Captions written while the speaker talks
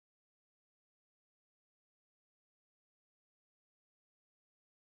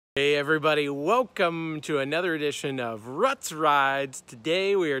Hey everybody, welcome to another edition of Rut'S Rides.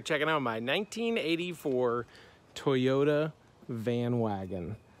 Today we are checking out my 1984 Toyota Van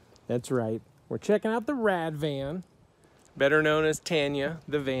Wagon. That's right, we're checking out the Rad Van, better known as Tanya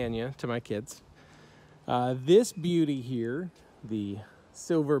the Vanya to my kids. This beauty here, the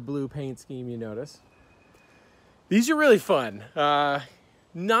silver blue paint scheme you notice, these are really fun.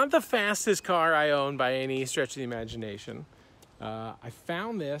 Not the fastest car I own by any stretch of the imagination. I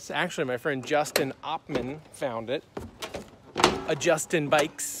found this, actually my friend Justin Oppman found it. Justin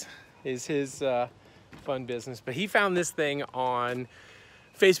Bikes is his fun business, but he found this thing on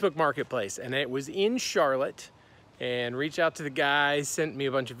Facebook Marketplace and it was in Charlotte, and reached out to the guy, sent me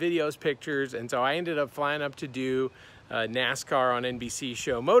a bunch of videos, pictures, and so I ended up flying up to do a NASCAR on NBC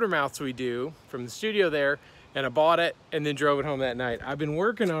show Motor Mouths we do from the studio there, and I bought it and then drove it home that night. I've been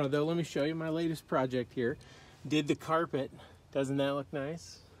working on it though. Let me show you my latest project here. Did the carpet. Doesn't that look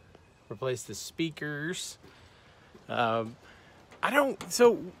nice? Replace the speakers. So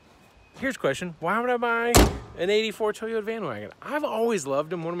here's a question. Why would I buy an 84 Toyota Van Wagon? I've always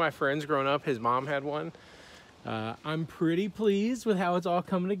loved them. One of my friends growing up, his mom had one. I'm pretty pleased with how it's all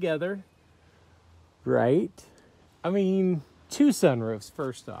coming together. Right? I mean, 2 sunroofs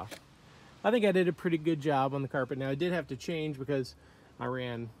first off. I think I did a pretty good job on the carpet. Now I did have to change because I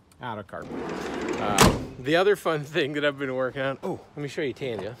ran out of carpet. The other fun thing that I've been working on, oh, let me show you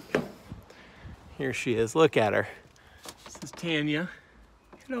Tanya. Here she is, look at her. This is Tanya.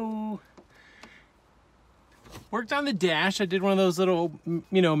 Hello. Worked on the dash. I did one of those little,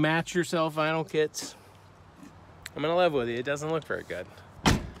 match yourself vinyl kits. I'm gonna live with you, it doesn't look very good.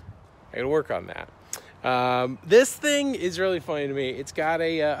 I gotta work on that. This thing is really funny to me. It's got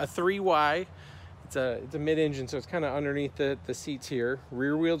a 3Y. It's a mid-engine, so it's kind of underneath the seats here.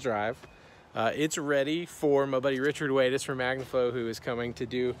 Rear-wheel drive. It's ready for my buddy Richard Wadis from Magnaflow, who is coming to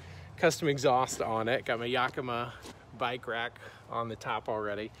do custom exhaust on it. Got my Yakima bike rack on the top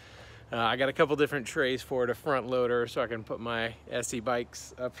already. I got a couple different trays for it, a front loader so I can put my SE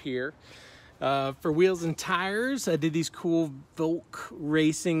bikes up here. For wheels and tires, I did these cool Volk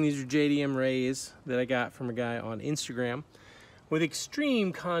Racing. These are JDM Rays that I got from a guy on Instagram with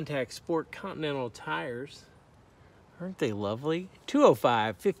ExtremeContact Sport Continental tires. Aren't they lovely?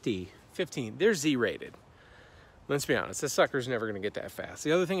 205, 50, 15. They're Z-rated. Let's be honest, this sucker's never gonna get that fast.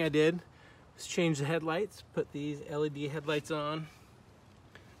 The other thing I did was change the headlights, put these LED headlights on,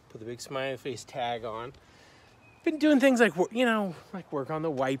 put the big smiley face tag on. Been doing things like, like work on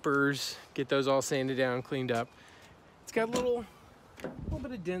the wipers, get those all sanded down, cleaned up. It's got a little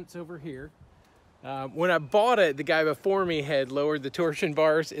bit of dents over here. When I bought it, the guy before me had lowered the torsion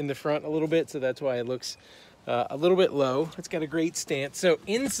bars in the front a little bit, so that's why it looks a little bit low. It's got a great stance. So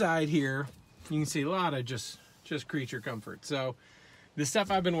inside here, you can see a lot of just creature comfort. So the stuff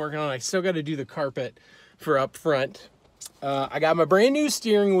I've been working on, I still got to do the carpet for up front. I got my brand new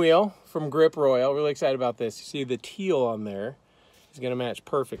steering wheel from Grip Royal. Really excited about this. You see the teal on there. It's gonna match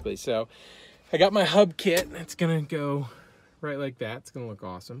perfectly. So I got my hub kit. It's gonna go right like that. It's gonna look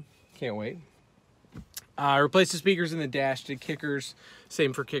awesome. Can't wait. I replaced the speakers in the dash, did kickers,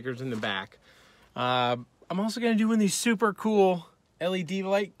 same for kickers in the back. I'm also gonna do one of these super cool LED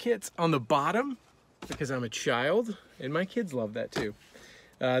light kits on the bottom because I'm a child and my kids love that too.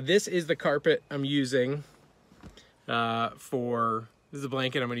 This is the carpet I'm using this is a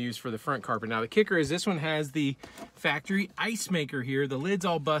blanket I'm going to use for the front carpet. Now the kicker is this one has the factory ice maker here. The lid's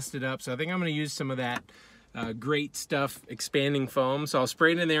all busted up, so I think I'm going to use some of that great stuff expanding foam. So I'll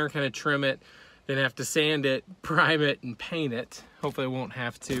spray it in there and kind of trim it, then have to sand it, prime it, and paint it. Hopefully I won't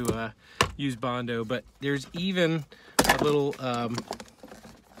have to use Bondo, but there's even a little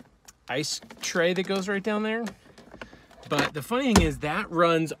ice tray that goes right down there. But the funny thing is that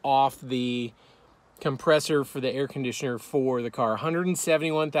runs off the compressor for the air conditioner for the car.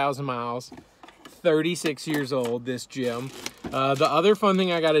 171,000 miles, 36 years old, this Jim. The other fun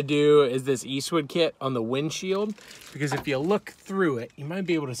thing I got to do is this Eastwood kit on the windshield, because if you look through it, you might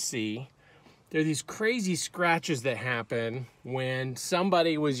be able to see there are these crazy scratches that happen when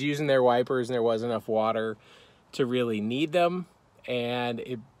somebody was using their wipers and there wasn't enough water to really need them, and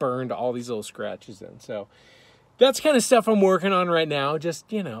it burned all these little scratches in. So that's kind of stuff I'm working on right now.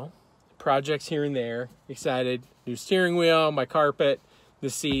 Just, projects here and there. Excited. New steering wheel, my carpet, the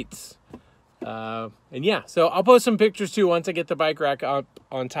seats. And yeah, so I'll post some pictures too once I get the bike rack up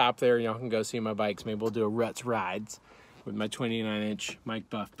on top there. Y'all can go see my bikes. Maybe we'll do a Rut'S Rides with my 29-inch Mike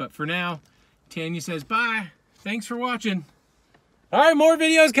Buff. But for now, Tanya says bye. Thanks for watching. All right, more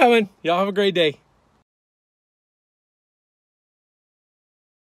videos coming. Y'all have a great day.